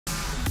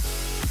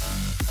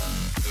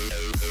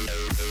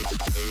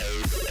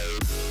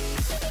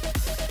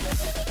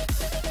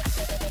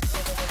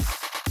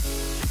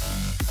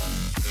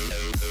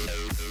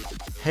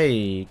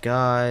Hey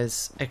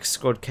guys,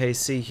 Xsquad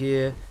Kc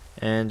here,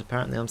 and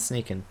apparently I'm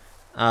sneaking.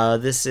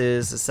 This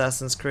is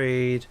Assassin's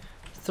Creed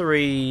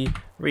III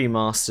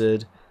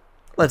Remastered.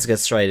 Let's get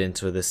straight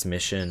into this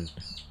mission.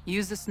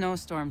 Use the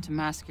snowstorm to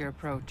mask your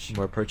approach.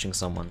 We're approaching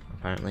someone,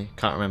 apparently.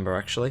 Can't remember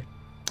actually,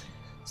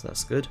 so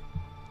that's good.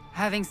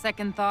 Having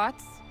second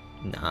thoughts?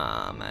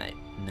 Nah, mate,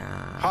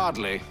 nah.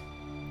 Hardly.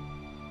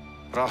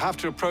 But I'll have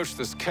to approach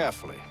this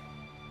carefully.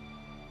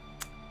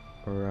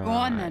 Right. Go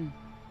on then.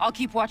 I'll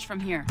keep watch from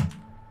here.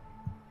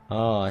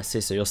 Oh, I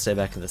see. So you'll stay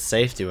back in the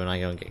safety when I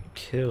go and get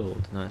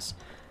killed. Nice.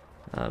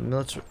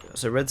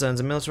 So red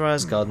zones are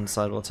militarized. Guard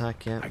inside will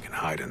attack. Yeah. I can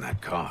hide in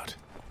that cart.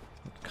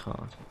 What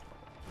card?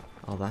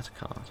 Oh, that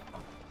card.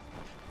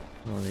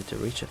 Well, I need to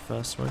reach it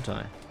first, won't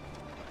I?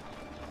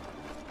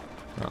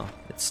 Oh,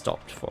 it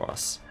stopped for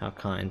us. How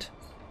kind.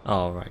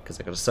 Oh, right, because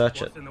I got to search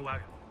it. What's in the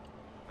wagon?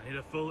 I need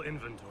a full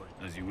inventory.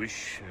 As you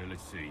wish.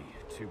 Let's see.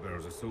 2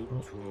 barrels of salt,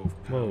 12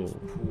 Whoa. pounds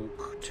of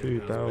pork, 2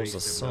 pounds barrels beef,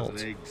 of 7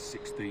 salt. eggs,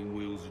 16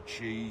 wheels of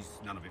cheese,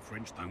 none of it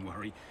French, don't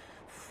worry.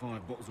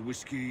 5 bottles of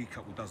whiskey, a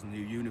couple dozen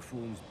new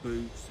uniforms,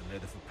 boots, and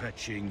leather for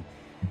patching,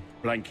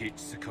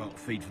 blankets, a cart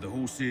feed for the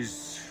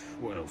horses.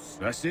 What else?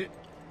 That's it.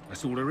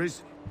 That's all there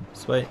is.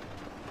 Sweet.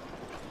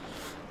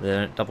 They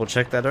don't double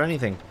check that or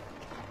anything.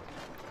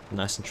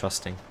 Nice and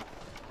trusting.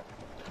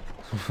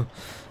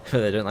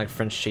 They don't like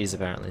French cheese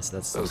apparently, so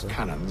that's Those also...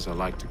 cannons are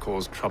like to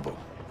cause trouble.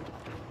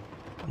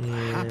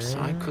 Perhaps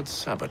I could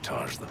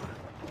sabotage them.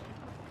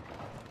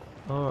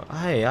 Oh,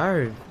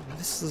 hey,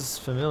 this is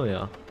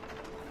familiar.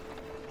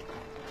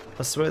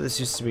 I swear this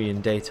used to be in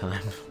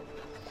daytime.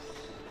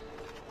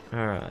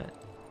 Alright.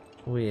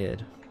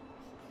 Weird.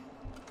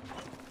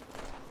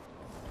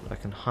 I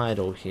can hide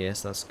all here,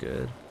 so that's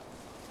good.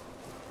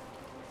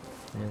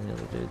 And the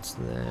other dude's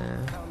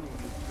there.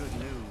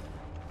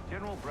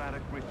 General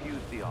Braddock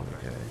refused the offer.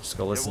 Okay, just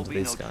gotta listen to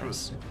these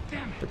guys.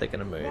 But they're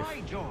gonna move.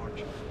 Why,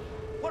 George?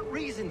 What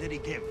reason did he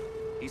give?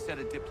 He said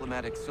a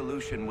diplomatic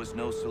solution was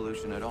no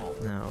solution at all.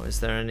 Now, is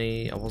there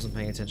any... I wasn't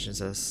paying attention. It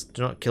says,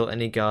 do not kill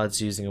any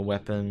guards using a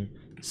weapon.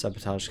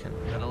 Sabotage can...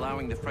 That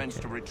allowing the French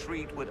to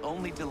retreat would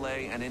only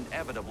delay an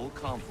inevitable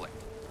conflict.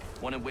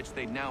 One in which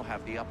they'd now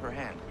have the upper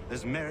hand.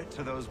 There's merit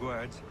to those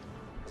words,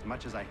 as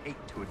much as I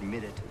hate to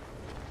admit it.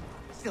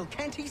 Still,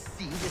 can't he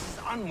see this is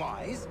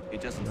unwise?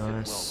 It doesn't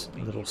Nice sit well with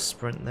me. little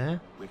sprint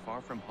there. We're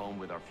far from home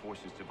with our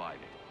forces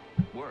divided.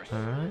 Worse,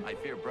 Alright. I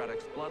fear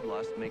Braddock's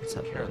bloodlust makes What's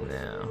them happening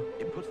careless. now?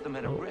 It puts them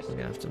at a Oh, risk. we're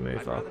gonna have to move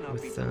I'd up rather not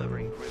be with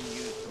delivering grim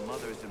news to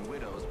mothers and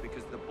widows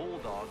because the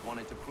bulldog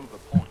wanted to prove a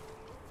point.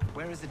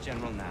 Where is the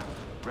general now?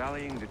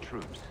 Rallying the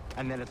troops.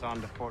 And then it's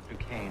on to Fort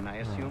Duquesne, I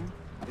assume?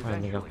 I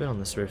don't think I've been on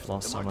this roof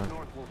last time I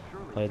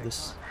played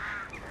this.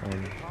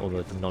 Or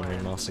the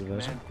non-remastered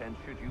version.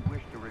 Should you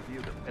wish to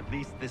review them. At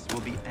least this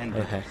will be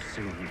ended Oh, heck.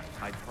 soon.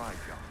 I tried,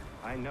 John.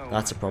 I know.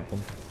 That's my a problem.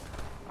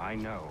 friend. I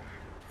know.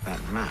 That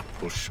map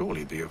will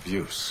surely be of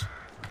use.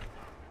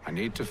 I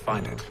need to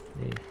find it.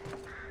 Yeah.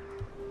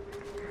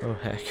 Oh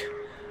heck.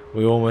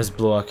 We almost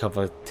blew our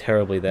cover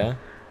terribly there.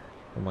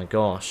 Oh my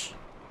gosh.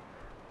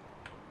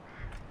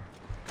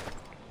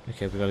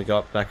 Okay, we gotta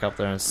go back up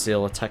there and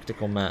seal a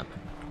tactical map.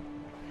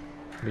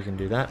 We can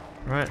do that,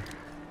 right?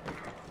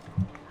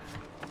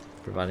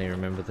 Providing you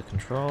remember the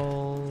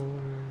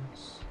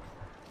controls.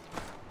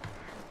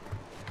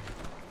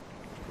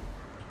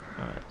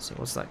 Alright, so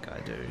what's that guy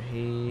do?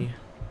 He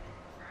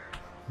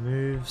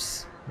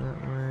moves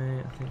that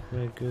way. I think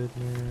we're good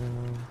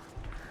now.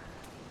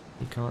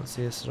 He can't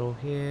see us at all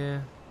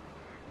here.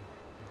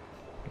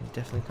 He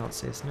definitely can't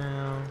see us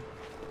now.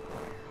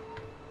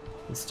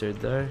 This dude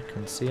though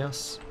can see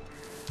us.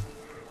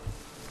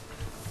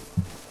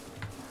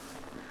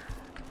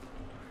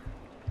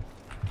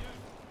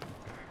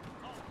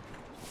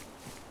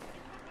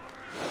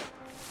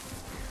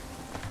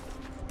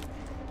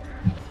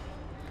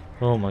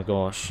 Oh my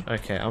gosh.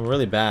 Okay, I'm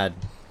really bad.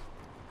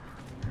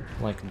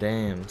 Like,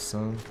 damn,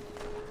 son.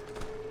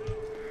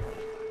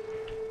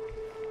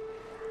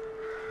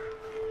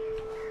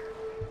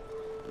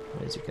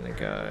 Where's he gonna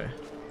go?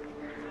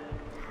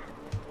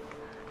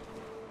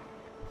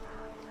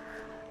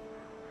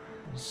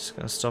 He's just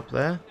gonna stop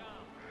there?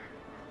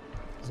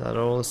 Is that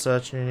all the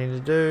searching you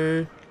need to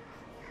do?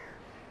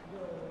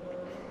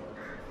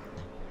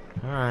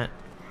 Alright.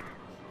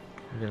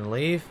 You gonna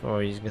leave, or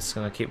are you just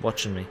gonna keep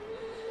watching me?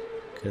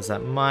 Because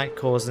that might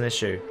cause an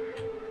issue.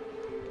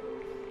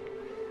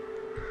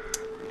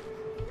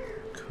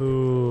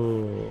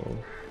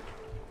 Cool.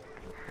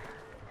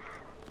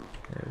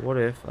 Okay, what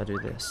if I do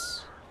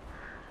this?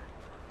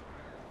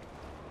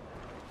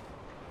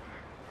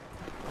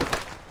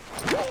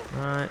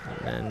 Right,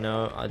 and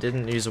no, I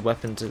didn't use a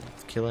weapon to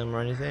kill him or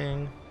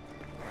anything.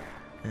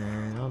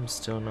 And I'm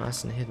still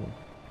nice and hidden.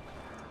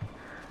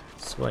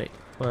 Sweet,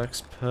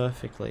 works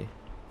perfectly.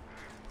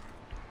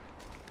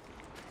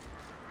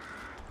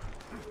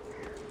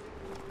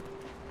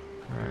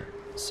 Alright,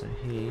 so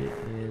he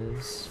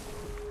is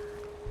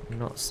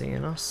not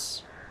seeing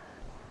us.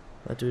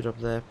 That dude up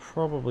there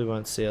probably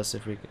won't see us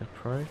if we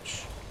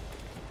approach.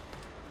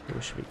 But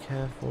we should be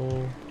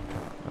careful.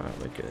 Alright,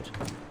 we're good.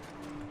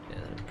 Yeah,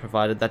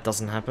 provided that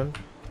doesn't happen.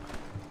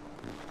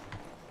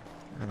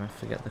 And I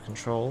forget the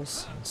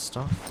controls and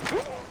stuff.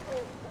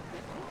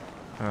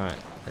 Alright,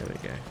 there we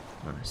go.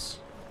 Nice.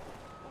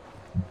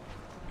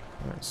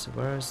 Alright, so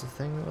where is the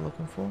thing that we're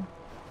looking for?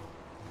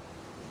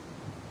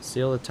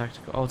 Seal the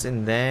tactical. Oh, it's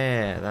in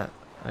there. That.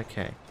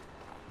 Okay.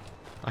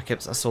 I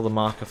saw the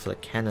marker for the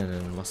cannon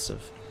and must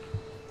have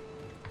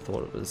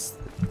thought it was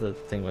the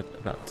thing we're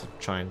about to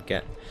try and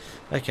get.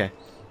 Okay.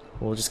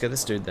 We'll just get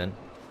this dude then.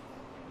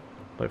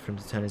 Wait for him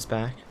to turn his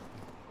back.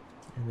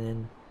 And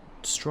then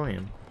destroy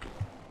him.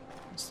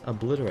 Just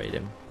obliterate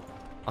him.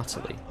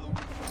 Utterly.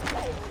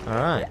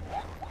 Alright.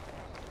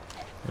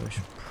 And we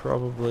should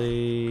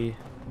probably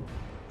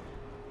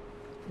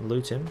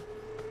loot him.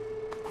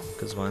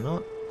 Because why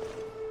not?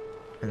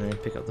 And then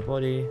pick up the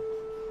body.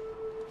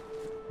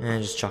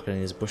 And just chuck it in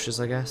these bushes,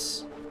 I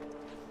guess.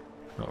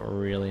 Not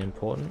really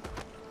important.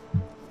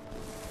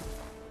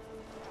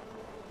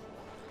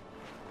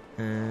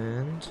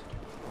 And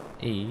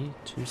E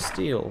to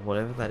steal,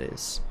 whatever that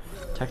is.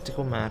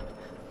 Tactical map,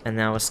 and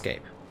now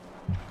escape.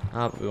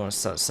 Ah, but we want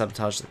to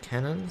sabotage the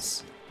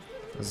cannons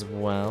as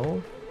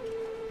well.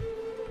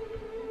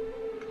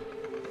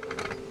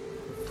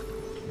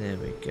 There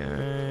we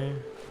go.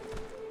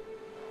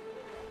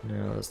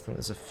 Now I think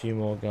there's a few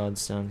more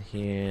guards down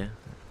here.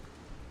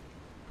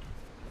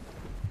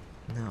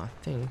 Now I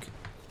think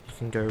you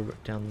can go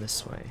down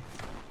this way,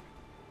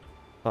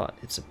 but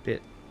it's a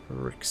bit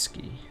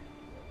risky.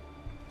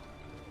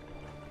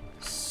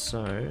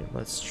 So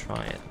let's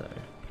try it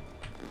though.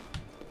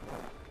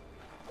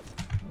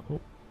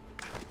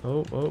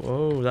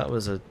 Oh, that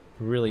was a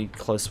really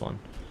close one.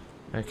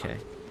 Okay.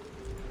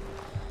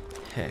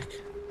 Heck,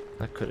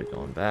 that could have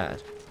gone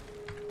bad.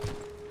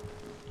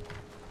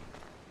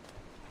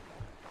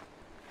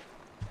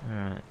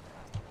 Alright.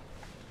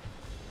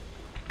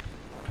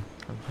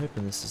 I'm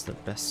hoping this is the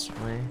best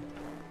way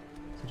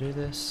to do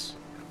this.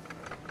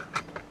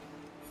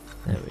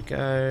 There we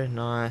go,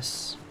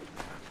 nice.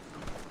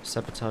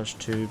 Sabotage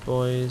 2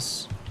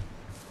 boys.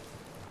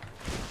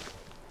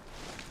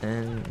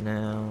 And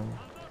now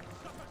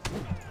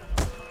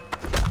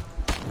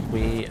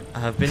we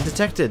have been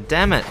detected,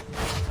 damn it!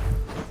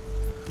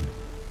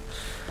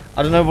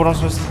 I don't know what I'm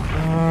supposed to...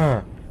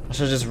 I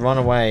should just run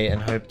away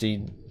and hoped he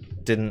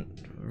didn't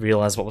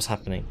realize what was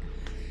happening.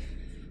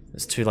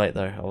 It's too late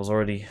though. I was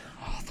already...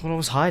 Oh, I thought I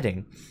was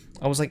hiding.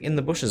 I was like in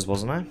the bushes,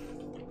 wasn't I?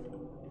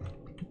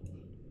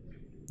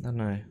 I don't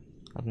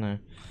know.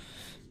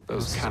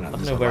 Those cannons I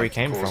don't know where he like to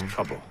came cause from.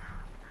 trouble.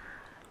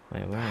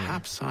 Wait, where are you?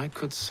 Perhaps I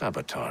could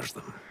sabotage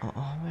them.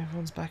 Oh,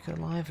 everyone's back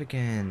alive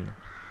again.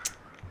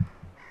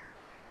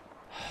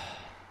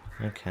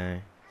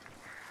 Okay.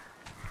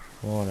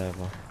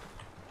 Whatever.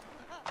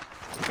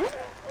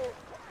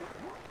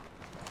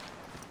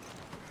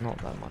 Not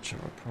that much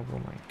of a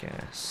problem, I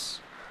guess.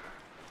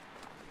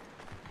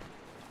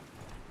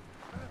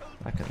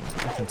 I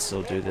can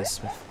still do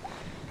this with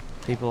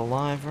people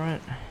alive,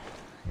 right?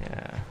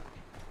 Yeah.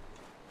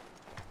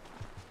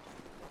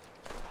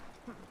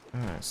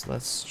 Alright, so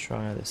let's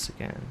try this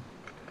again.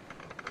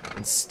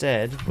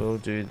 Instead, we'll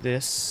do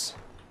this.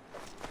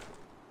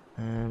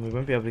 We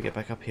won't be able to get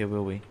back up here,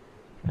 will we?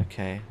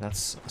 Okay,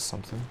 that's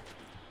something.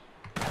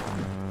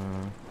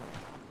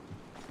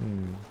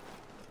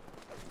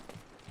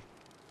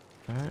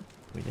 Alright,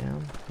 we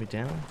down? We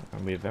down? Or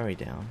we're very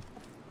down.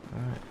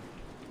 Alright.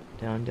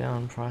 Down,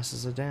 down,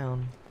 prices are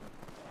down.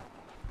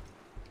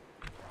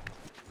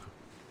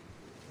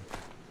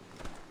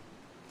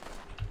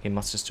 He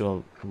must just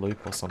do a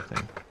loop or something.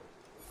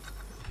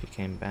 If he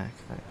came back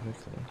that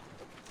quickly.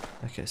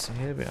 Okay, so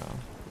here we are.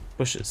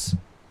 Bushes.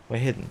 We're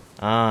hidden.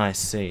 Ah, I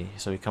see.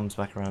 So he comes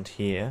back around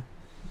here.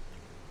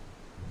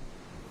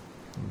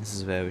 And this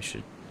is where we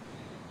should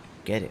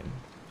get him.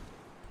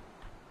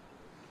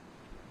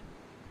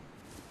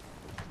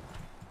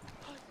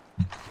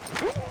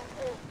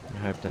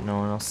 I hope that no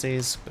one else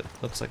sees, but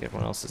looks like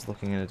everyone else is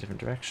looking in a different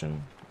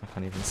direction. I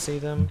can't even see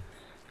them.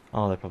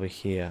 Oh, they're probably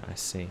here. I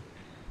see.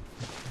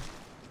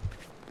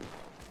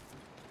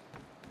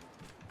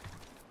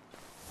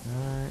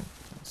 Alright,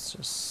 let's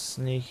just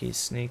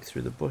sneak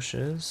through the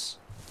bushes.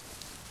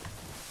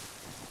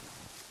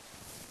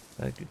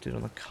 That good dude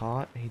on the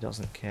cart, he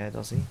doesn't care,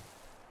 does he?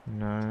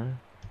 No.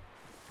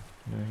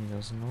 No, he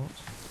does not.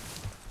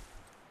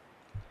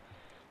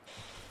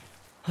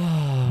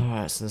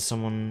 Alright, so there's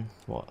someone,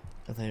 what,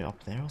 are they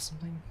up there or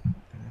something? And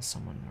there's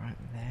someone right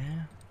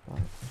there. But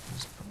we can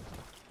just put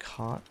a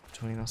cart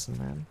between us and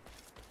them.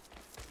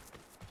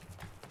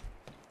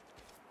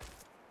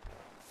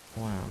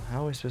 Wow,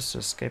 how are we supposed to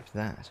escape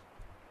that?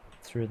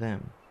 Through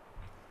them?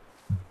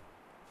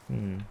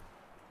 Don't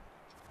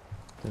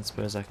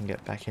suppose I can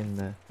get back in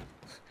the...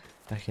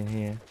 back in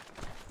here.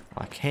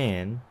 I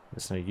can,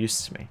 there's no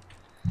use to me.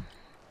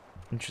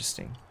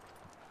 Interesting.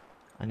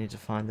 I need to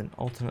find an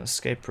alternate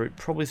escape route,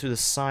 probably through the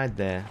side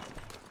there.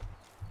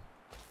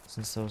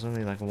 Since there was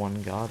only like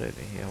one guard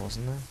over here,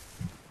 wasn't there?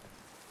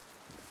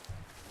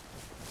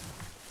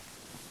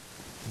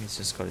 He's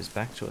just got his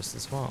back to us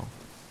as well.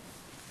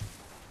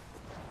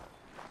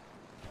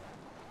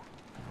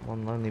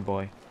 One lonely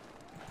boy.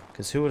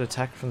 Because who would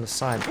attack from the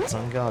side that's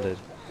unguarded?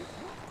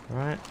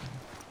 Right?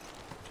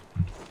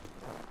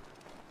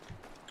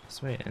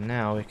 Sweet, and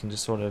now we can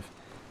just sort of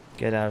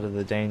get out of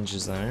the danger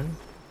zone.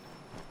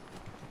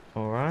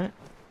 Alright.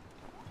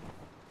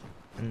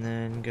 And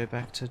then go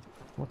back to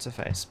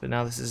what's-her-face. But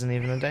now this isn't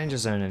even a danger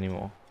zone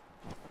anymore.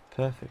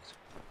 Perfect.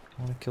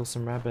 I want to kill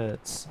some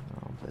rabbits.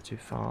 Oh, but they're too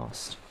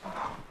fast.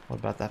 What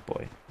about that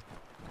boy?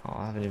 Oh,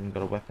 I haven't even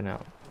got a weapon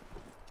out.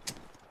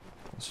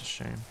 That's a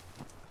shame.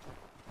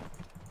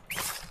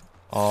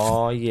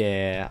 Oh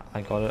yeah,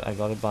 I got it. I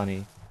got a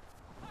bunny.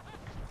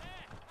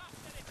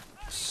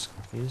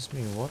 Excuse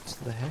me, what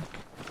the heck?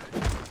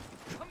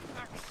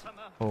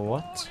 Or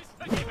what?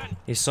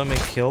 He saw me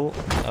kill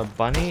a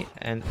bunny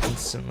and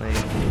instantly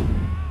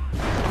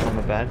I'm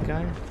a bad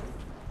guy?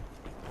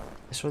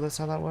 You sure that's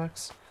how that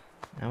works?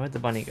 Now where'd the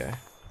bunny go?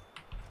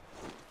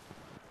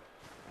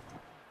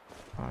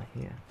 Ah,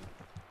 here.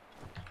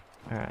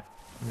 Alright,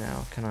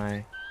 now can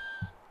I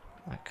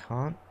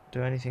can't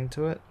do anything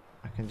to it?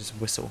 I can just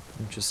whistle.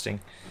 Interesting.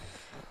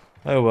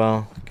 Oh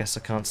well, I guess I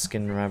can't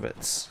skin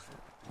rabbits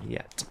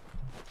yet.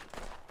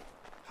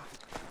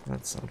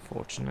 That's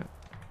unfortunate.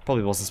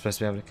 Probably wasn't supposed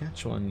to be able to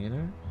catch one, you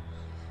know?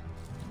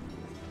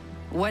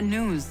 What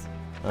news?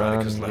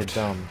 Radicus You're left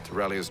dumb. to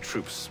rally his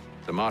troops.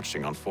 They're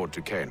marching on Fort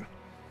Duquesne.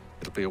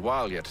 It'll be a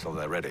while yet till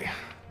they're ready,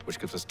 which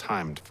gives us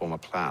time to form a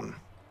plan.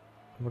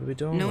 What are we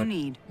doing? No Like,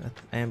 need.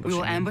 ambushing We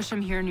will them? ambush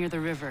him here near the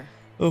river.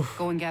 Oof.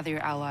 Go and gather your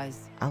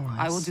allies. Allies.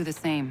 I will do the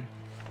same.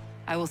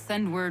 I will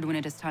send word when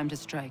it is time to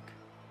strike.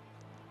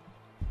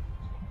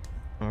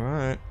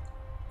 Alright.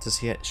 Does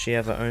she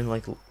have her own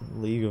like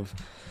league of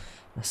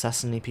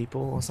assassin-y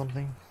people or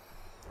something?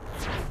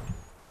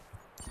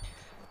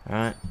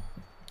 Alright.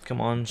 Come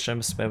on, show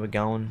us where we're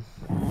going.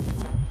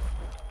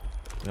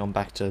 We're going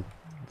back to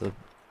the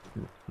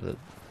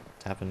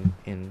tavern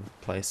in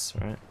place,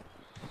 right?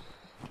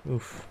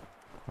 Oof.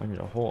 I need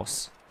a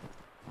horse.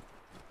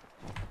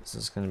 This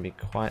is going to be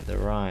quite the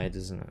ride,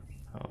 isn't it?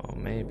 Oh,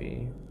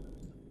 maybe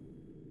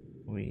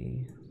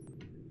we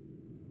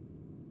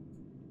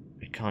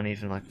can't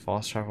even like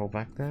fast travel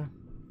back there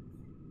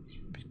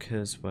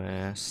because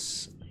we're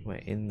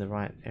in the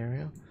right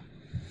area.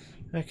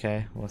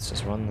 Okay, let's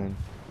just run then.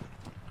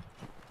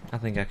 I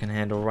think I can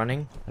handle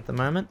running at the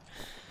moment.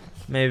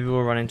 Maybe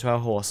we'll run into our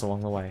horse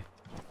along the way.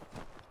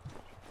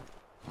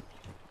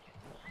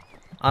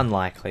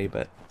 Unlikely,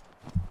 but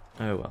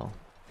oh well.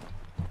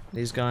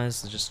 These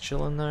guys are just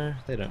chilling though.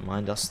 They don't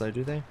mind us though,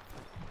 do they?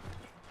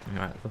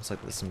 Alright, looks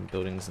like there's some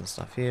buildings and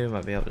stuff here.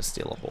 Might be able to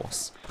steal a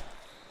horse.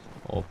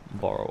 Or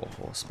borrow a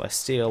horse. By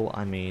steal,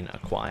 I mean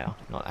acquire,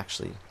 not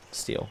actually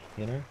steal,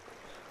 you know?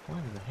 Why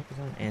the heck is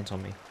there an ant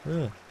on me?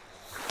 Ugh.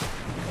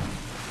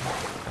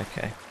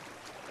 Okay.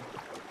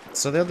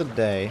 So the other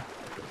day,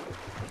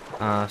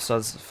 so I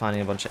was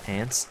finding a bunch of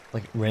ants,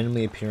 like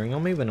randomly appearing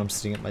on me when I'm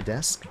sitting at my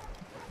desk.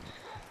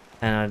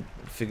 And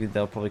I figured they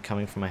were probably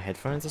coming from my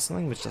headphones or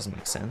something, which doesn't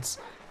make sense.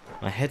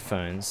 My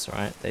headphones,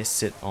 right, they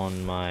sit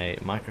on my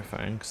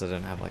microphone because I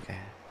don't have like a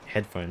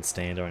headphone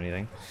stand or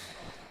anything.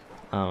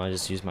 I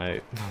just use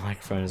my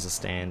microphone as a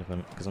stand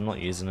because I'm not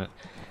using it.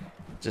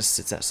 It just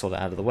sits that sort of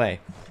out of the way.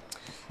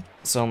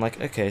 So I'm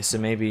like, okay, so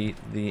maybe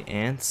the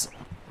ants,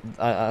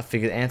 I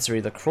figured ants are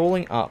either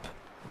crawling up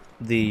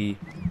the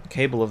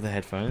cable of the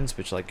headphones,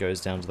 which like goes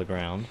down to the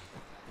ground,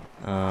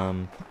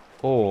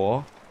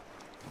 or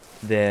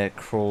they're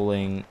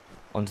crawling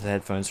onto the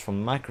headphones from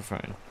the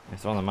microphone.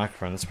 If they're on the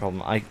microphone, that's a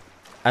problem.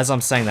 As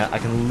I'm saying that, I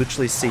can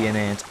literally see an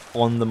ant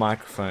on the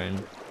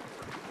microphone.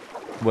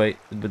 Wait,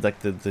 with like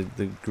the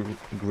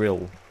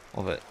grill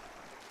of it.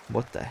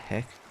 What the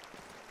heck?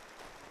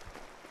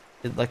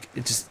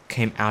 It just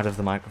came out of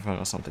the microphone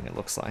or something, it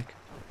looks like.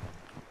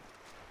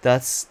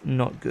 That's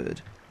not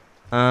good.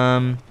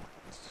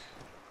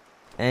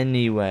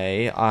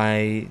 Anyway,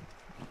 I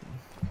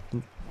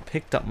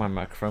picked up my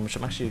microphone, which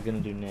I'm actually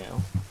going to do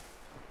now.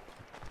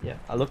 Yeah,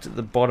 I looked at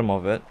the bottom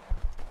of it,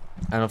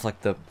 and of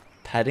like the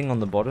padding on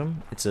the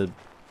bottom, it's a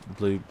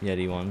blue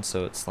Yeti one,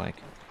 so it's like,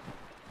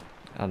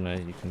 I don't know,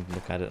 you can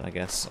look at it, I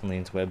guess, on the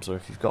interwebs, or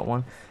if you've got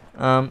one.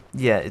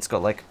 Yeah, it's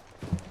got like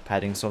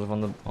padding sort of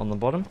on the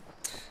bottom,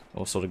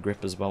 or sort of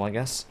grip as well, I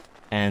guess.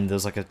 And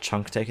there's like a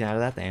chunk taken out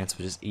of that. The ants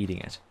were just eating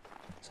it,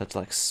 so I had to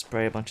like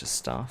spray a bunch of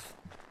stuff.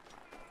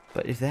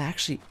 But if they're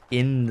actually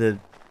in the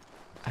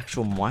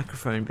actual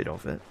microphone bit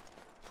of it,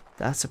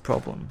 that's a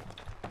problem.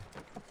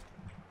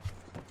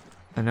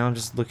 And now I'm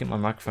just looking at my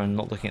microphone,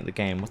 not looking at the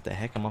game. What the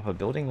heck? I'm up a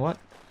building? What?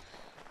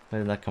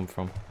 Where did that come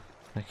from?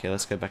 Okay,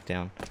 let's go back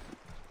down.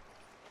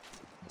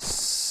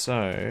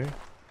 So,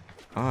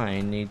 I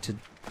need to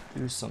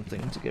do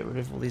something to get rid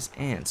of all these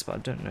ants, but I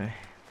don't know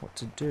what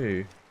to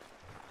do.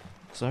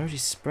 So I already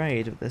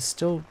sprayed, but they're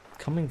still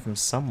coming from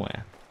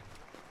somewhere.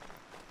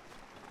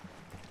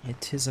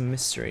 It is a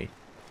mystery.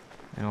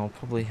 And I'll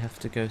probably have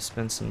to go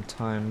spend some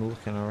time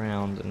looking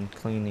around and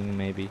cleaning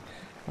maybe.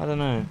 I don't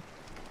know.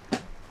 I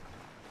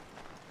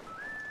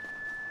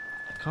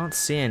can't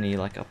see any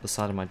like up the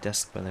side of my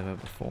desk where they were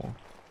before.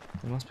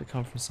 They must be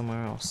coming from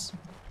somewhere else.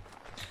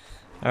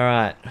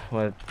 Alright,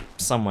 we're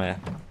somewhere.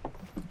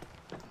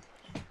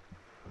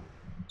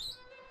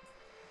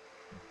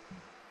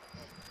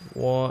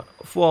 What?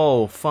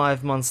 Whoa,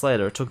 5 months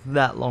later. It took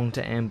that long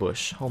to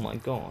ambush. Oh my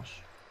gosh.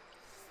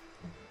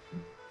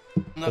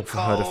 Or for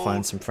her to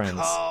find some friends.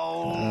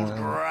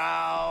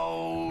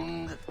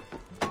 Ground.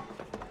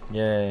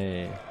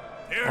 Yay.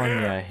 On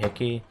ya,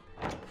 Hickey.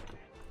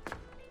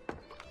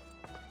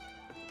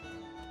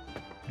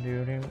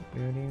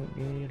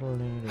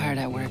 Hard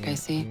at work, I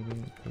see.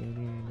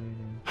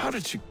 How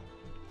did you...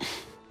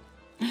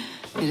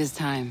 It is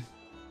time.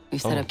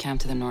 We've set up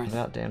camp to the north.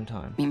 About damn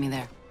time. Meet me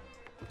there.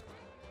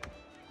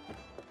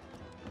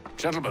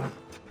 Gentlemen,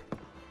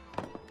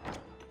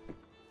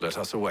 let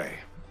us away.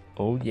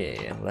 Oh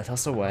yeah, let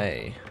us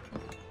away.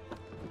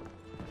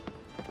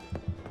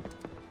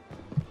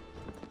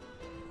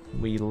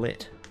 We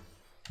lit.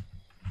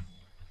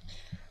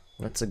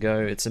 Let's go.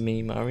 It's a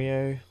me,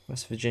 Mario.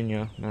 West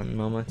Virginia. Mountain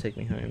Mama, take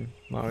me home.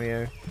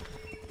 Mario.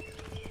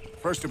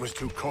 First it was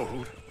too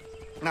cold.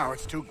 Now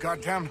it's too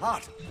goddamn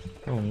hot.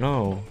 Oh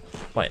no.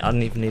 Wait, I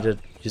didn't even need to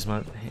use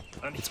my...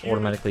 It's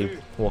automatically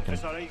walking.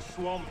 It's a right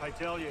swamp, I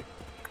tell you.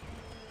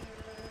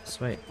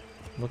 Sweet.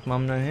 Look,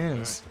 Mum, no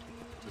hands.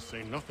 To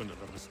say nothing of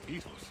the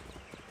mosquitoes.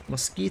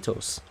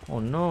 Mosquitoes. Oh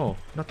no,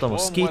 not the Warm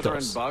weather and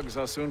mosquitoes. bugs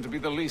are soon to be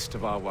the least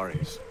of our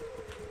worries.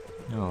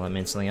 Oh, that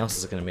means something else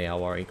is going to be our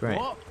worry. Great.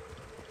 What?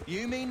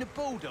 You mean the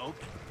bulldog?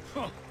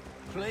 Huh,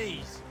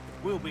 please.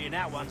 We'll be in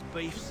that one's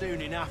beef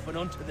soon enough and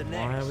on to the next.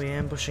 Why are we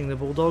ambushing the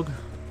bulldog?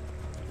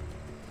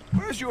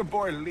 Where's your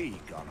boy Lee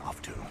gone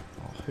off to?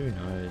 Oh, who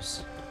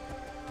knows?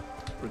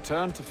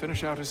 Returned to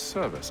finish out his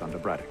service under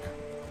Braddock.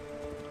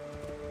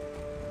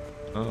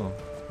 Oh,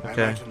 I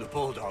okay. imagine the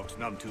bulldog's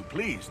none too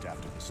pleased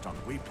after the stunt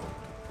we pulled.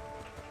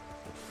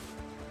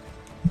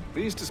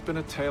 Pleased to spin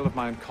a tale of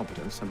my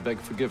incompetence and beg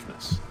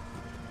forgiveness.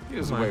 He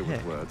is Oh, away my with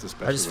heck. words,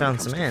 especially I just when it found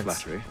comes some to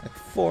ants. flattery. Like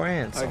 4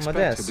 ants I on my expect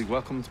desk. he'll be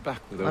welcomed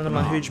back with Under open my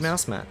arms. huge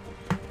mouse mat.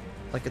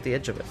 Like at the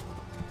edge of it.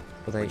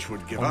 Were they Which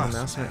would give on us the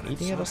mouse an mat added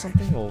eating it or side.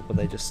 something? Or were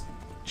they just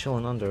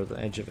chilling under the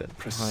edge of it? Hiding?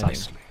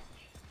 Precisely.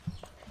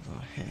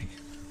 Oh heck.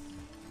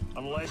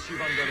 Unless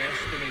you've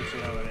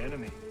underestimated our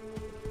enemy.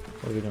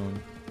 What are we doing?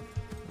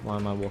 Why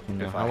am I walking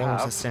now? If How I long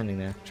was I have, standing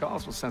there?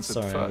 Charles will sense it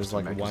Sorry, first I was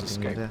like and make his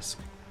wiping my escape. desk.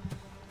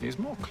 He's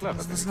more clever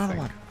than There's you another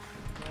think. one.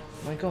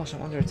 Oh my gosh,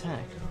 I'm under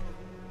attack.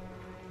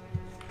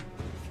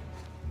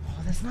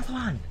 Oh, there's another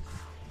one.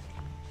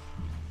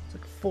 It's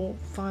like 4,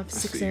 5, I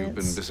 6 see you've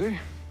ants. been busy.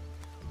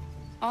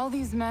 All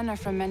these men are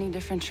from many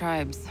different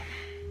tribes.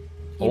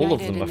 All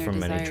of United them in are their from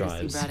many desire to see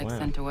tribes. Braddock Wow.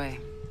 sent away.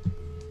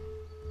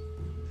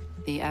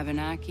 The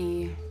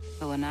Abenaki,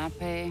 the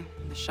Lenape,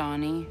 the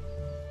Shawnee.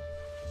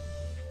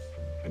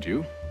 And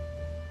you?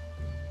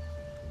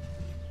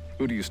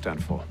 Who do you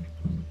stand for?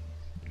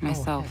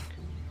 Myself. heck.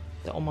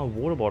 They're on my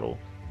water bottle.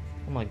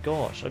 Oh my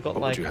gosh, I got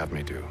What like would you have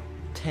me do?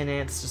 10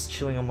 ants just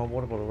chilling on my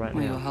water bottle right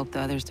We now. will help the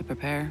others to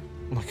prepare.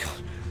 Oh my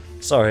god.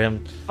 Sorry,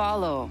 I'm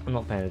Follow.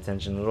 not paying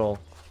attention at all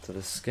to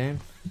this game.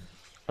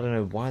 I don't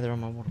know why they're on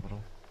my water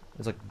bottle.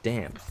 It's like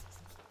damp.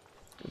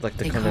 Like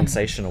the They come.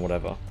 condensation or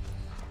whatever.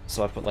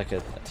 So I put like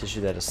a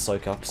tissue there to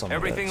soak up some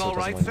Everything of it so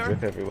all it doesn't right, like sir?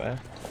 drip everywhere.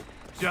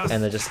 Just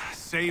And they're just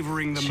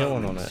savoring the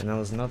chilling moment. on it. And now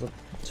there's another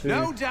 2.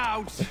 No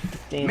doubt.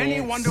 Damn Many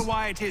ants. wonder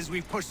why it is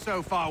we've pushed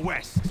so far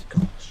west.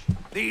 Gosh.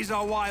 These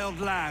are wild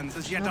lands,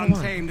 as yet Another one.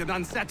 untamed and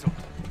unsettled.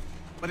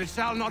 But it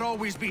shall not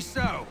always be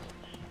so.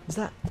 Is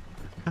that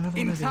another one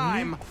In over here?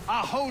 time,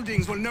 our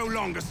holdings will no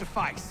longer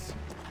suffice.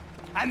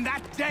 And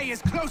that day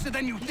is closer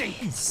than you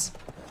think. Yes.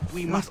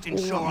 We Like, must all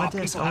ensure up my our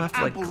desk. people I'll have have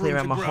to like ample clear room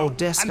out to my grow whole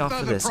desk and after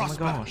further this. Oh my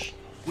prosper, gosh.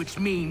 which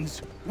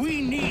means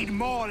we need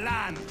more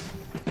land.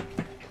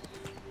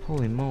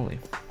 Holy moly.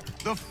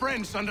 The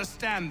French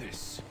understand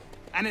this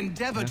and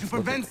endeavor to Let's look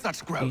prevent at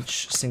such growth.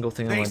 Each single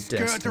thing on They my desk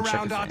skirt and check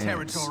around it our for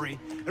ants. territory,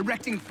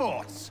 erecting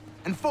forts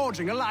and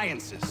forging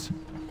alliances,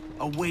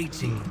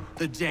 awaiting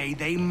the day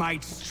they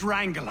might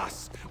strangle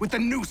us with the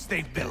noose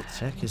they've built. What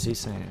the heck is he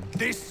saying?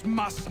 This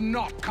must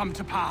not come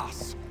to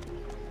pass.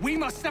 We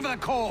must sever the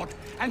cord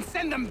and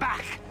send them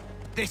back.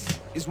 This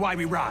is why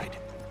we ride,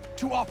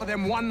 to offer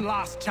them one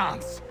last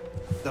chance.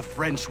 The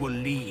French will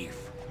leave,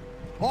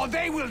 or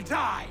they will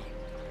die.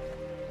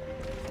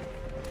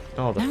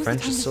 Oh, the Now's the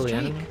French time is to still the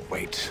strike. enemy?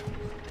 Wait.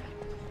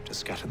 To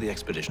scatter the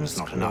expedition is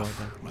Let's not go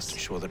enough. over. I must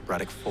ensure that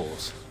Braddock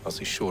falls, else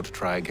he's sure to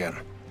try again.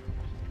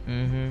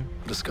 Mm-hmm.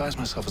 I'll disguise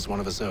myself as one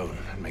of his own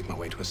and make my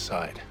way to his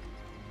side.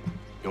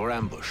 Your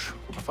ambush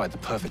will provide the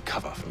perfect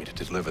cover for me to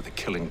deliver the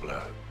killing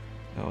blow.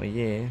 Oh,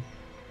 yeah.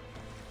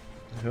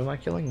 Who am I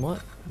killing?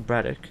 What?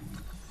 Braddock.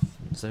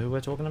 Is that who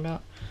we're talking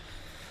about?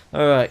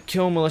 Alright,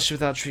 kill militia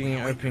without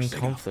triggering open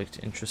conflict.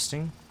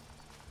 Interesting.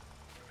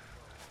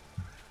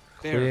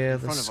 There, Clear in the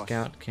front of us.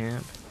 scout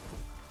camp.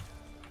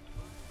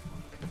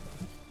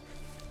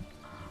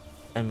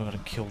 And we're gonna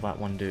kill that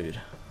one dude.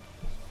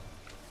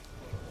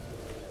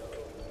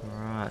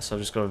 Alright, so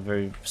I've just got to be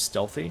very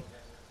stealthy.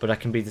 But I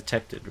can be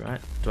detected,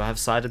 right? Do I have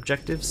side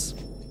objectives?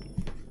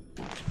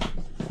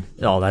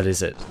 Oh, that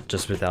is it.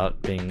 Just without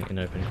being in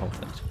open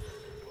conflict.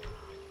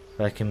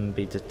 But I can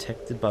be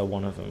detected by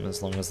one of them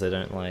as long as they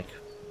don't, like,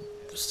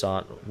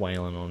 start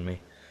wailing on me.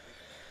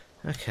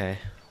 Okay,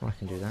 well, I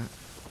can do that.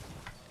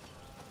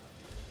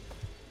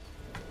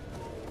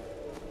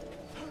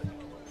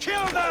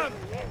 Kill them!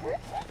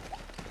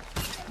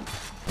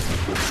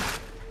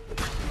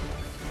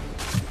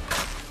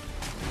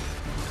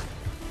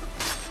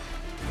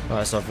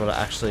 Alright, so I've got to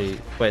actually...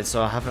 Wait,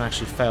 so I haven't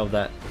actually failed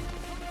that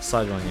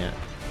side one yet.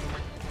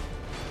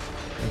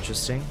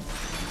 Interesting.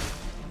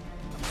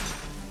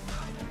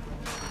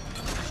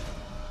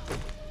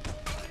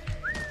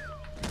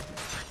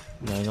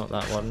 No, not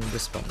that one,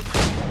 this one.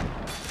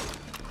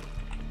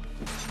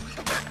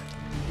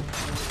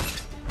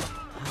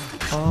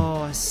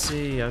 Oh, I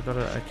see, I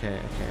gotta... Okay.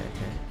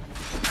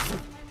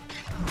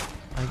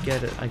 I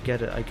get it. I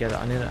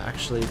need to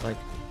actually, like...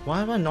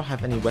 Why do I not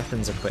have any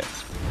weapons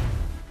equipped?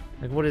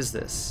 Like, what is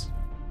this?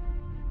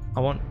 I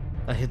want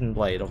a hidden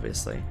blade,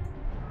 obviously.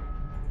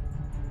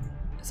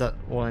 Is that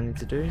all I need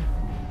to do?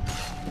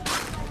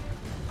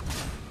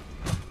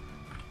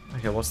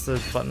 Okay, what's the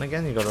button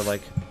again? You gotta,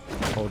 like,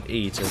 hold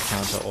E to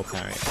counter or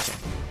parry. Okay.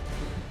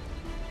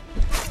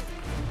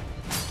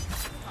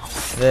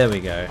 There we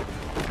go.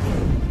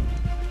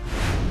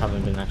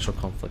 Haven't been in actual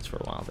conflict for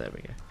a while. There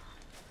we go.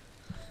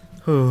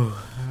 Whew.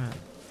 Alright.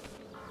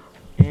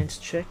 Ant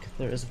check.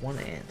 There is one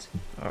ant.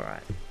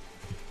 Alright.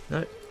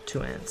 No.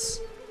 2 ants.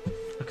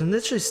 I can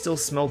literally still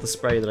smell the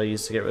spray that I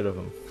used to get rid of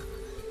them.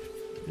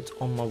 It's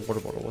on my water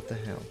bottle, what the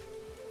hell?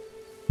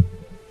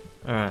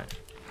 Alright.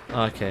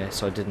 Okay,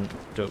 so I didn't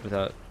do it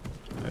without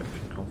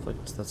open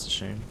conflict, that's a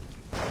shame.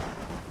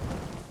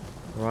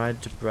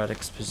 Ride to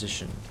Braddock's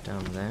position,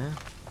 down there.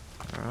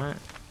 Alright.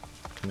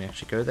 Can we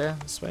actually go there?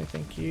 This way,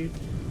 thank you.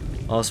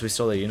 Oh, so we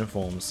stole their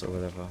uniforms or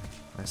whatever.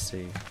 I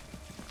see.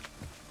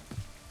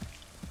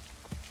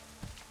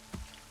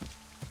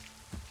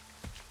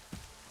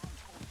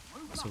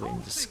 So we're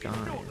in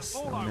disguise,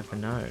 they'll never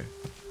know.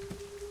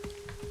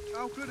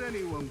 How could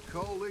anyone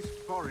call this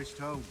forest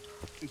home?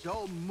 It's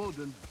all mud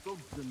and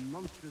bugs and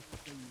monstrous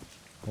things.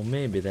 Or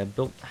maybe they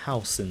built a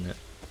house in it.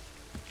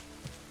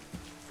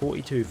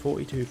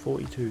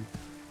 42.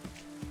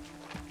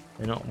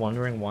 They're not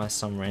wondering why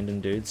some random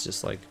dudes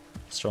just like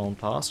strolling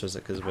past, or is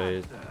it because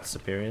we're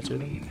superior to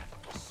them?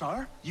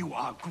 Sir, you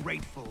are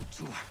grateful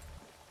to...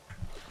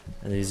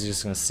 And he's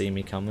just gonna see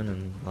me coming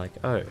and like,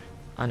 oh,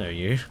 I know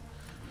you.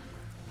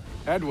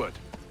 Edward.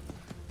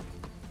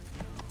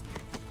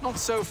 Not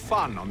so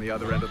fun on the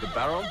other end of the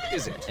barrel,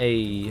 is it?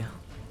 Hey.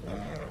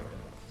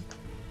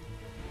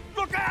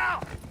 Look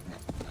out!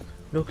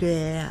 Look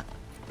out!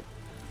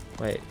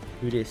 Wait,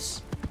 who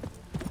this?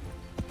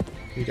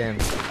 Who them?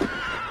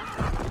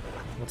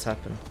 What's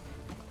happened?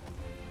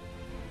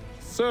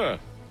 Sir.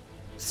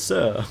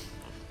 Sir.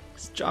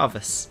 It's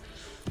Jarvis.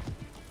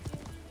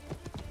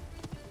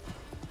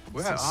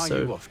 Where This is are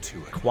so you off to?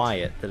 Edward?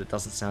 quiet that it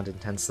doesn't sound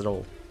intense at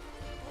all.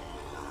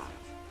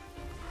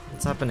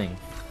 What's happening?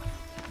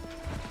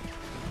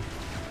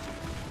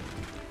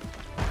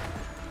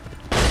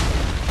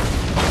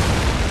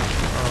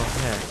 Oh,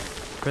 yeah.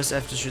 Press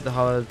F to shoot the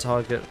highlighted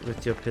target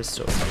with your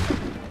pistol.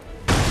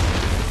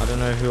 I don't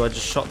know who I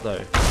just shot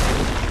though.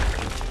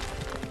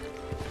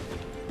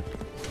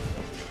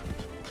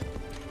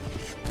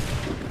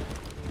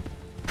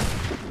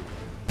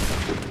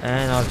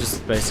 And I've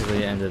just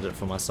basically ended it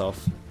for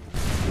myself.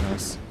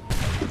 Nice.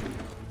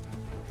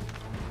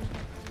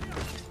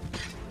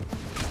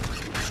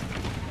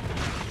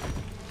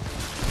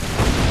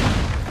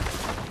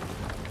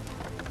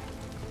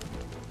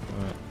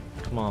 Alright,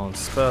 come on,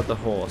 spur the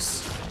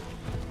horse.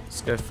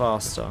 Let's go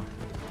faster.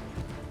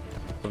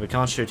 But we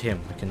can't shoot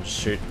him, we can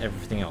shoot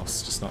everything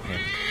else, just not him.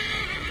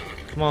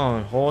 Come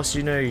on, horse,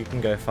 you know you can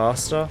go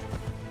faster.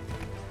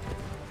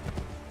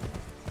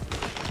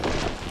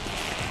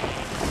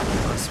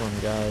 Nice one,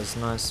 guys,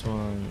 nice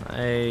one.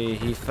 Hey,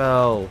 he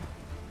fell.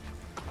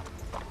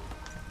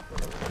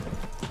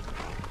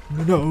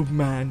 No,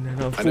 man,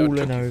 and I've I know it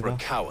fallen took you for over. a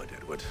coward,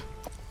 Edward.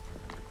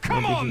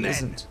 Come Maybe on, he then!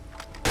 isn't.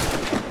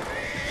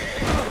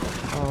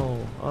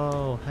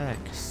 Oh, heck.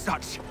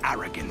 Such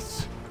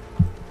arrogance.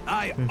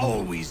 I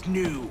always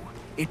knew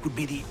it would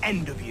be the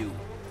end of you.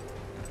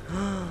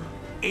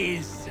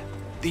 Is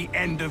the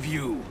end of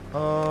you.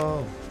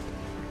 Oh,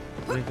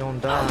 we're gonna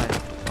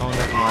die. Oh,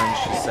 never mind,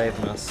 she's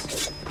saving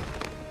us.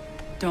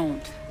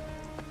 Don't.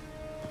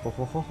 Ho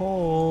ho ho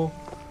ho.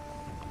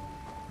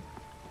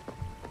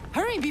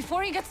 Hurry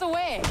before he gets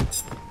away!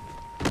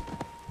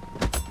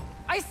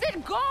 I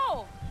said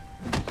go!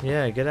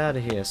 Yeah, get out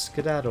of here,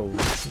 skedaddle.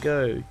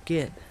 Go,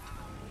 get.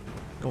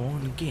 Go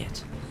on and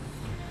get.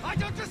 I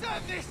don't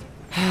deserve this!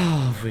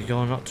 We've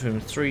gone up to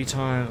him 3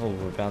 times. Oh,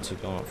 we're about to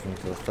go up to him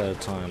for the 3rd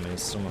time and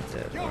he's still not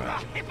dead. You're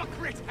Alright, a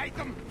hypocrite,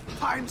 Hatham!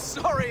 I'm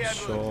sorry, Edward,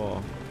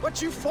 sure.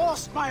 but you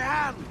forced my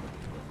hand.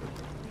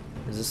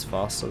 Is this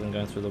faster than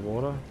going through the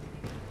water?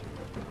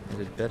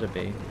 It better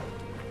be.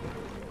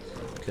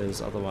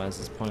 because otherwise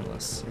it's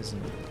pointless,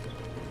 isn't it?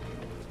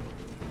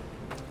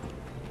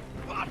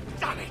 Oh,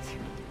 damn it!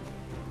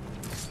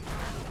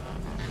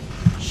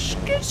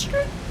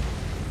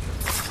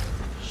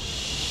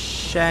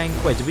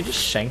 Shank. Wait, did we just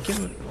shank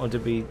him, or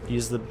did we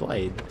use the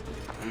blade?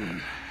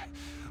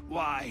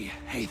 Why,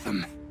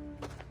 Hatham?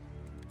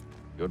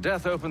 Your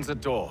death opens a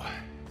door.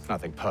 It's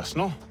nothing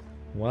personal.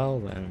 Well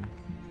then,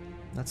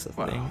 that's the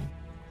Well, thing.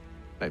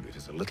 maybe it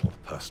is a little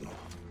personal.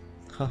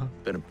 Haha.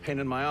 Been a pain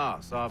in my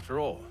ass, after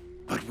all.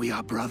 But we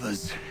are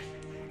brothers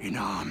in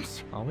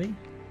arms. Are we?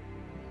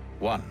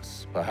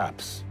 Once,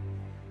 perhaps.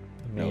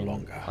 I No mean,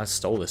 longer. I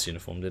stole this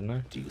uniform, didn't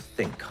I? Do you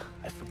think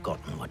I've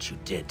forgotten what you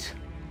did?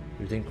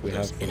 You think we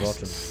have Those forgotten?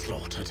 innocents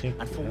slaughtered, I think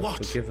and we for have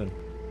what? Forgiven.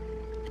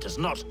 It does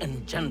not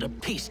engender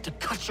peace to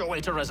cut your way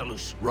to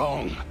resolution.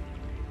 Wrong.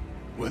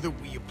 Whether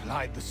we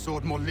applied the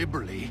sword more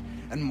liberally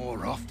and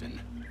more often,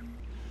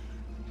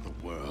 the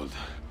world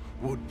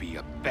would be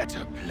a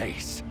better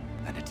place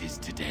than it is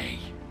today.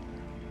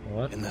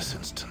 What? In this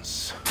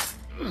instance,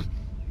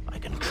 I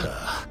concur.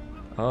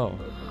 Oh.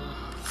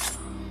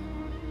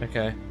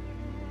 Okay.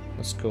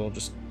 That's cool.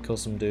 Just kill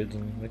some dudes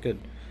and we're good.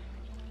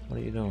 What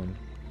are you doing?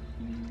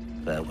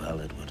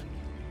 Farewell, Edward.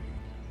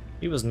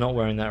 He was not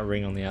wearing that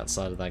ring on the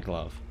outside of that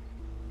glove.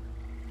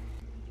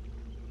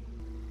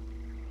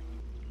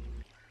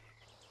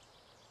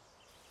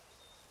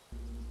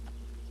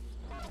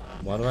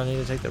 Why do I need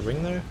to take the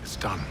ring though? it's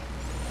done.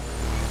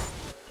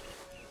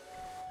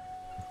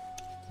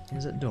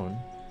 Is it done?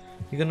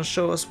 You're gonna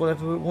show us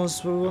whatever it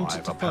was we wanted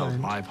I've to upheld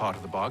find. my part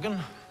of the bargain.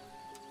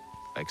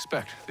 I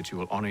expect that you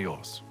will honor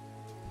yours.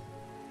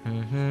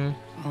 Mm-hmm.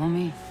 Follow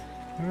me.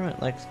 Alright,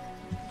 like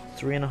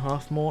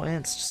 3.5 more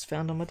ants just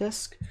found on my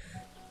desk.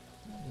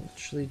 I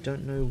literally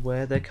don't know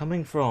where they're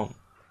coming from.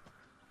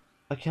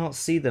 I cannot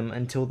see them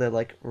until they're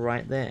like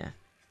right there.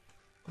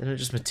 They don't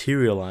just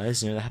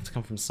materialize, you know, they have to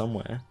come from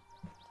somewhere.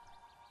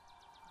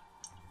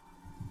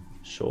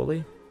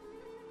 Surely?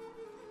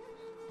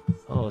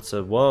 Oh, it's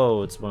a,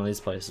 whoa, it's one of these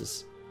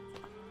places.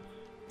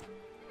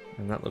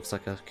 And that looks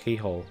like a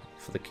keyhole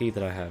for the key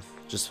that I have.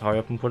 Just hurry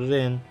up and put it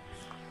in.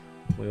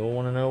 We all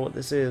want to know what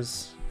this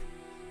is.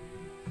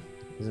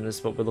 Isn't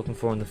this what we're looking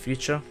for in the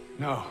future?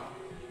 No.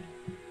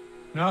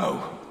 No!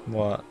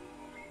 What?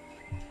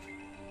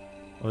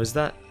 Or is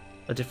that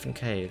a different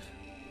cave?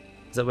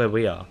 Is that where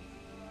we are?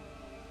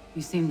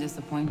 You seem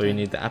disappointed. Or you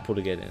need the apple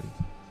to get in?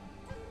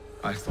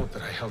 I thought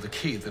that I held a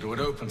key that would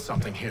open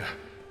something here.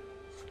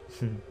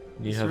 You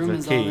This have room a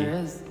is all key there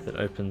is. that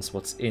opens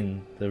what's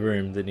in the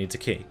room that needs a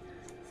key.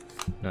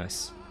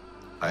 Nice.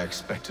 I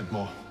expected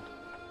more.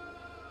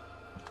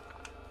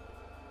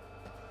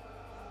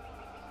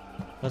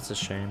 That's a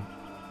shame.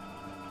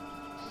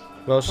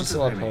 Well, she What's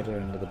still his name? upheld her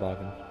end of the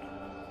bargain.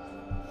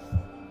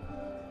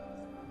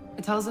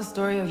 It tells the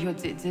story of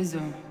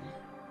Yotzitzizu,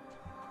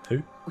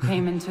 Who? who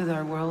came into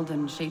their world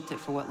and shaped it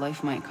for what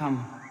life might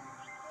come.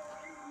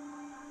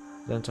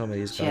 Don't tell me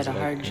these She guys had are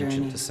a like hard ancient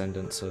journey.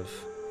 descendants of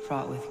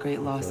Fraught with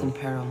great loss and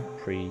peril.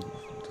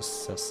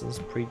 predecessors.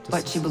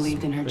 But she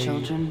believed in her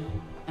children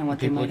and what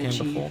they people might who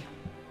came achieve. before.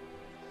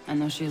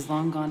 And though she is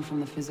long gone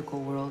from the physical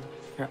world,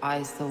 her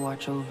eyes still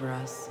watch over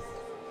us.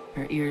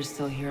 Her ears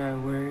still hear our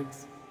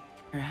words.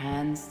 Her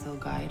hands still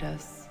guide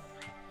us.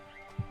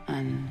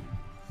 And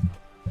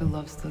her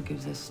love still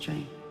gives us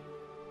strength.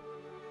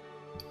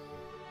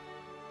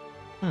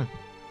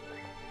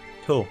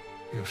 Cool.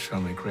 You've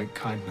shown me great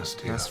kindness,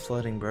 dear. Nice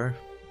flirting, bro.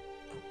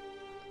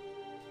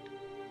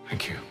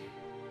 Thank you.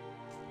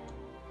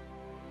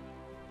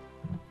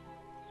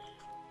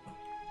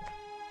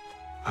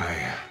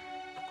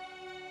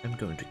 I'm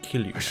going to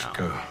kill you I should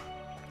now. go.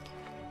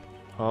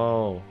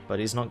 Oh, but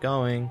he's not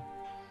going.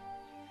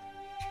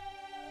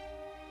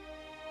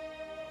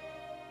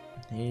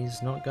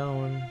 He's not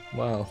going.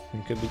 Well, he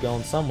could be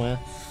going somewhere.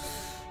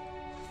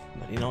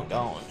 But he's not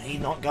going. He's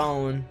not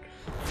going.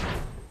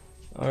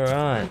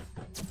 Alright.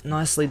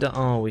 Nicely done.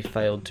 Oh, we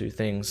failed 2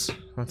 things.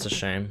 That's a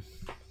shame.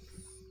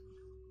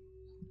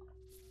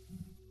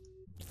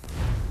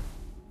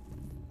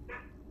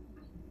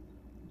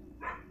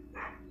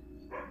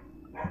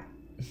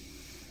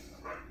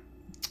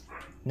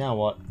 Now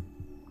what?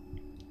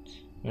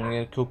 We're gonna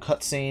get a cool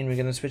cutscene. We're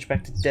gonna switch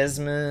back to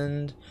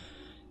Desmond.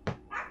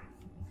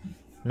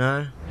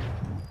 No?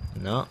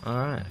 No?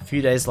 Alright. A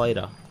few days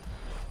later.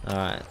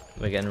 Alright.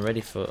 We're getting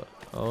ready for...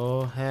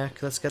 Oh,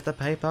 heck. Let's get the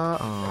paper.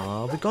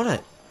 Oh, we got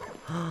it.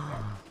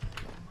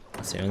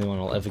 That's the only one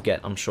I'll ever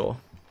get, I'm sure.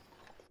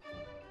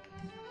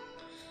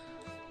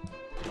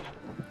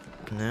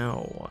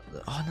 Now what?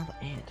 Oh, another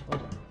ant.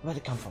 Where'd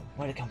it come from?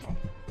 Where'd it come from?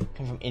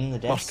 Come from in the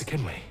desk? Master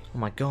Kinley, Oh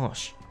my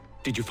gosh.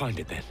 did you find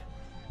it then?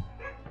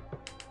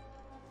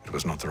 It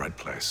was not the right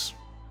place.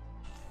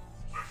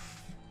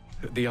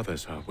 The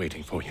others are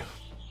waiting for you.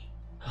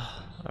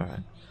 Alright.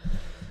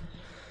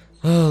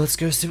 Oh, let's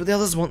go see what the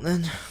others want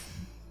then.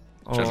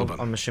 Oh, Gentlemen.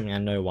 I'm assuming I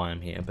know why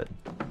I'm here, but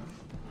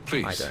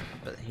Please, I don't.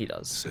 But he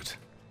does. sit.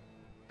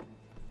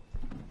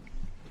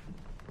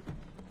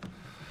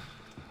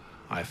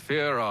 I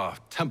fear our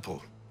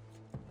temple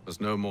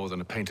was no more than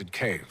a painted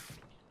cave.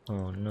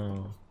 Oh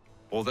no.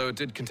 Although it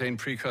did contain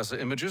precursor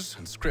images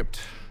and script,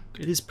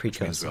 It is which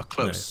means precursor. we are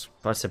close. No,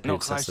 but I said Not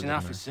predecessor, close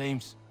enough, didn't it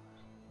seems.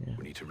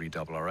 We need to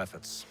redouble our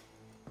efforts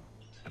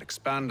and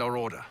expand our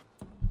order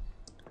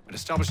and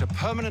establish a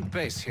permanent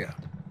base here.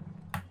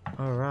 I?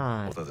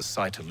 Alright. Although the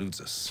site eludes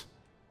us,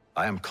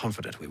 I am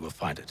confident we will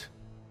find it.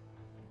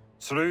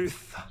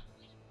 Truth.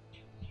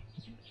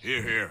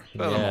 Here, here.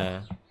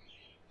 Yeah.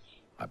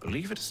 I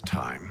believe it is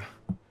time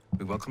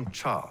we welcome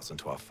Charles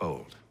into our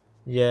fold.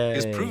 Yay. He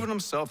has proven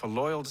himself a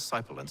loyal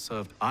disciple and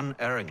served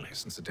unerringly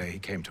since the day he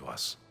came to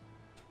us.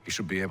 He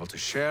should be able to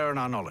share in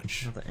our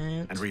knowledge Another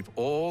ant. and reap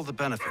all the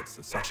benefits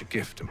that such a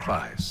gift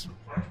implies.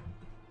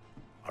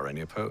 Are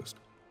any opposed?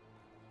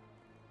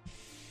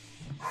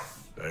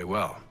 Very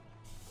well.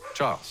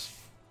 Charles,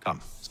 come,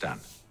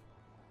 stand.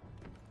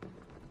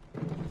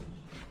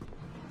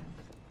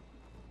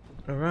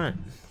 Alright.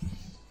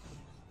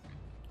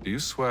 Do you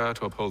swear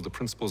to uphold the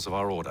principles of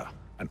our order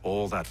and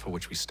all that for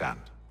which we stand?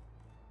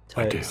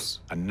 I do.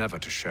 And never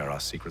to share our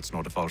secrets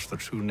nor divulge the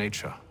true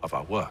nature of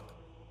our work?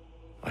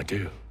 I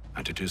do.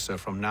 And to do so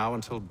from now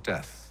until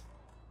death,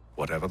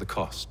 whatever the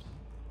cost.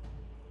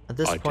 At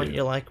this I point, do.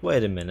 you're like,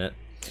 wait a minute.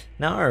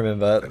 Now I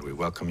remember. Then we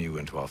welcome you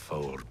into our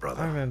fold,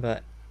 brother. I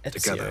remember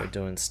Together, Ezio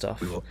doing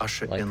stuff we will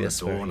usher like in the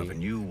this, where dawn he of a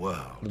new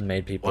world.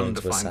 made people one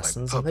into defined by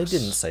assassins, and they purpose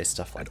didn't say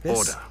stuff like and this.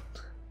 order.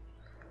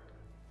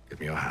 Give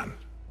me your hand.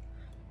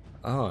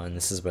 Oh, and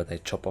this is where they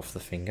chop off the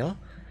finger.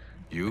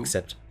 You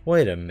Except,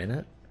 wait a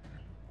minute.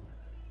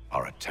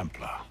 are a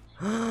Templar.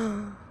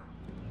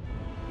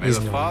 May He's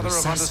the not Father an of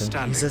assassin,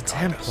 Understanding he's a guide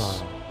Templar.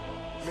 us.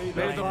 May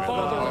the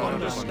Father of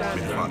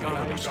Understanding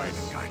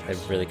guide us.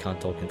 They really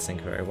can't talk in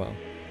sync very well.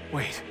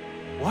 Wait,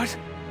 what?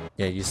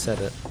 Yeah, you said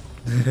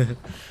it.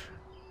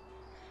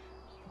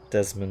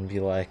 Desmond be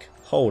like,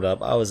 hold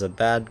up, I was a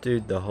bad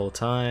dude the whole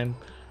time.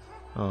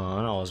 Oh,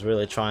 and I was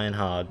really trying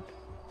hard.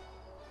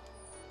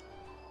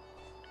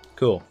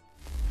 Cool.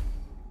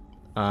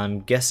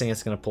 I'm guessing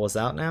it's going to pull us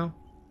out now,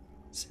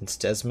 since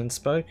Desmond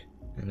spoke.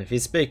 And if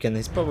he's speaking,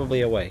 he's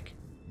probably awake.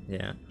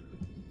 Yeah.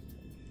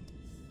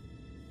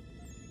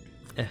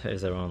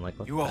 Is everyone like,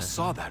 what You all the-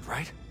 saw that,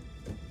 right?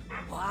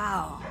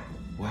 Wow.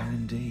 Well,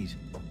 indeed.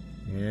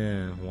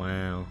 Yeah,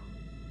 wow.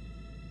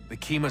 The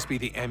key must be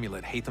the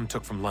amulet Hatham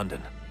took from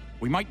London.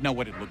 We might know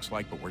what it looks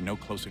like, but we're no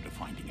closer to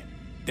finding it.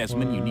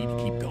 Desmond, you need to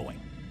keep going.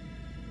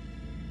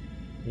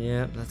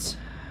 Yeah, that's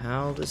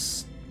how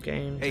this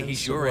game Hey, tends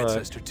he's to your work.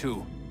 ancestor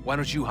too. Why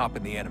don't you hop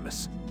in the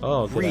Animus?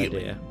 Oh, good Really?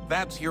 idea.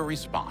 That's your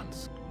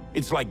response?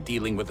 It's like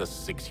dealing with a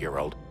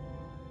 6-year-old.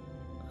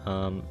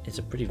 It's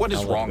a pretty What is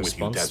valid wrong with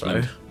you, response,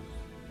 Desmond? though.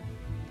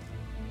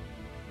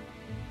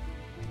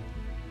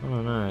 I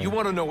don't know. You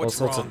want to know what's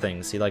All sorts wrong? of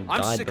things. He like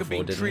I'm died sick of before,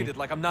 being didn't treated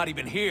like I'm not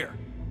even here.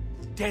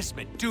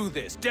 Desmond, do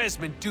this.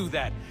 Desmond, do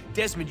that.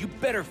 Desmond, you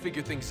better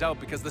figure things out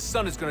because the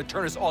sun is going to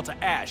turn us all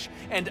to ash.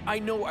 And I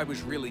know I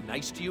was really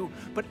nice to you,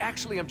 but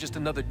actually I'm just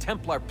another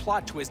Templar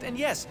plot twist. And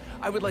yes,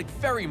 I would like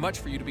very much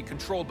for you to be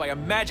controlled by a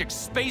magic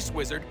space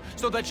wizard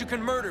so that you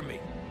can murder me.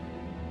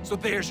 So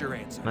there's your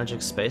answer. he?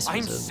 Magic space I'm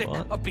wizard, sick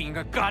what? of being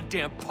a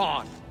goddamn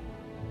pawn.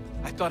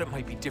 I thought it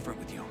might be different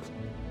with you.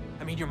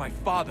 I mean, you're my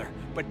father,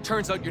 but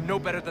turns out you're no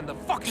better than the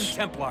fucking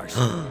Templars.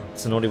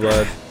 It's a naughty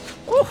word.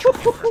 Don't you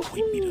ever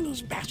point me to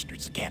those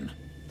bastards again.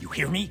 You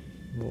hear me?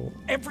 Well,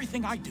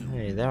 Everything I do,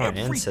 hey, they're our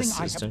everything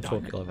I ancestors. have Don't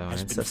done talk ill of our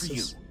has been for you.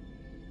 ancestors.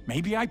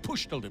 Maybe I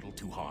pushed a little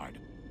too hard,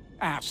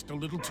 asked a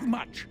little too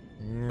much.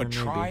 Yeah, But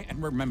try maybe.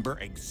 and remember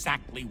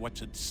exactly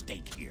what's at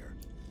stake here.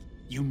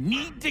 You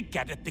need to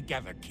get it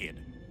together, kid.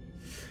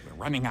 We're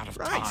running out of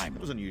Right, time.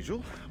 that was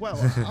unusual. Well,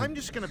 I'm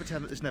just going to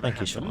pretend that this never Thank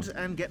you, happened Sean.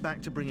 and get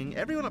back to bringing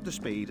everyone up to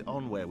speed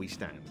on where we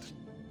stand.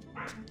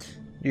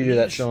 You do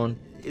that, Sean.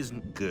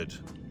 Isn't good.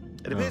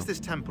 It appears this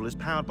temple is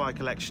powered by a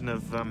collection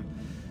of,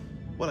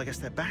 well, I guess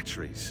they're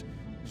batteries.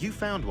 You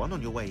found one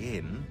on your way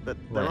in, but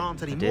there Wait,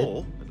 aren't any I did?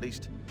 more, at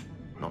least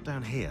not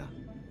down here.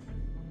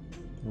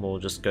 We'll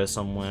just go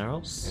somewhere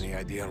else. Any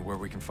idea on where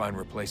we can find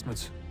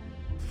replacements?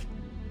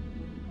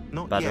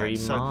 Not Battery yet,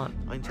 so Mart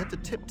I intend to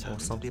tiptoe or into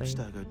the something?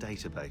 Abstergo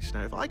database.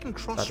 Now, if I can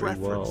Battery cross-reference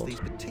World. these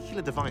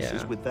particular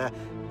devices Yeah. with their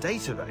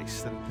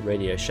database, then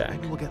Radio Shack.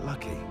 maybe we'll get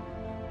lucky.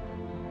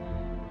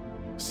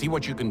 See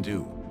what you can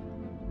do.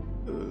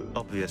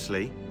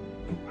 Obviously.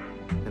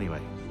 Anyway,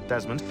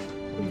 Desmond,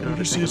 you can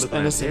Just take a use look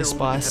around NSA here, or we spy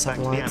can head back to the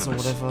satellites or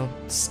Animus. whatever.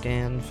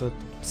 Scan for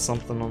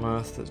something on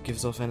Earth that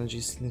gives off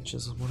energy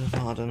signatures or whatever.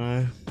 I don't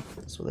know.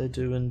 That's what they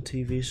do in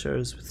TV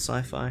shows with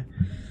sci-fi.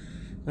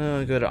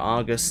 Go to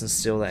Argus and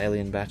steal the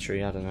alien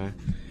battery. I don't know.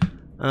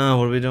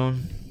 What are we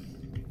doing?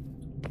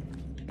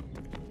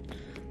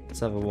 Let's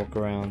have a walk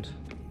around.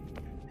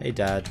 Hey,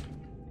 Dad.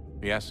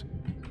 Yes?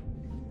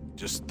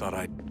 Just thought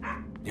I'd,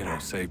 you know,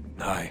 say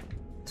hi.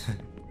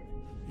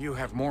 You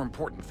have more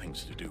important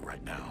things to do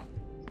right now.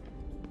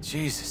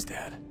 Jesus,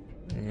 Dad.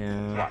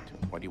 Yeah. What?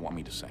 What do you want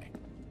me to say?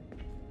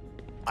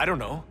 I don't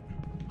know.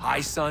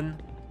 Hi,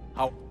 son.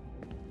 How...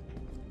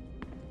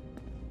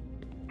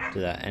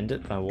 Did that end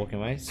it by walking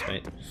away?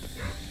 Sweet.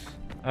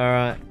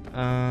 Alright,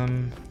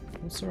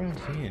 what's around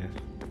here?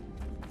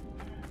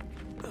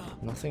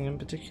 Nothing in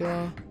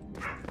particular?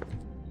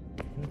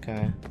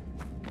 Okay.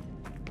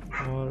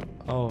 What?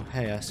 Oh,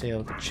 hey, I see a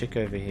little chick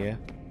over here.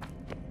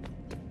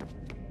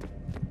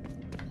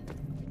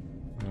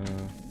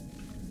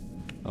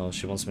 Oh,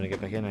 she wants me to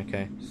get back in,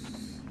 okay.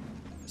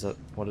 Is that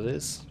what it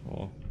is?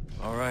 Or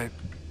Alright,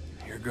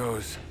 here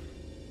goes.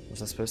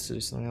 was I supposed to do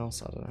something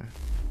else? I don't know.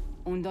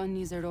 Time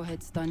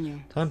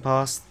Time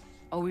passed.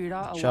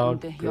 The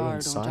child grew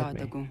inside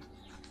me.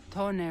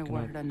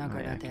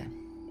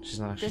 She's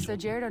not actually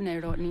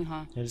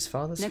Yet his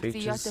father's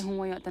features did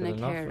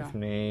enough of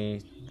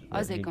me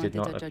that he did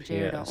not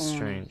appear a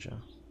stranger.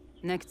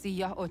 In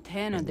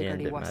the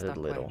end, it mattered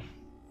little.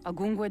 My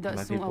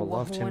people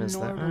loved him as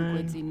their own.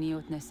 And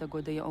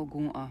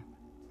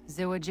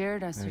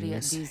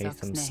yes, hate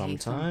them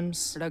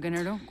sometimes.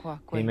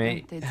 He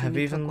may have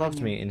even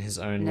loved me in his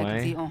own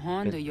way,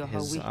 but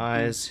his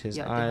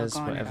eyes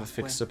were ever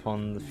fixed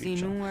upon the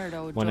future,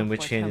 one in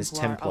which he and his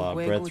Templar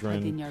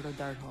brethren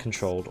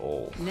controlled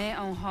all.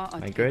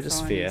 My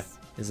greatest fear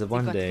is that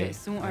one day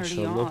I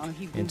shall look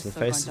into the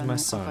face of my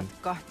son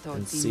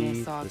and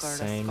see the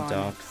same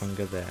dark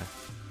hunger there.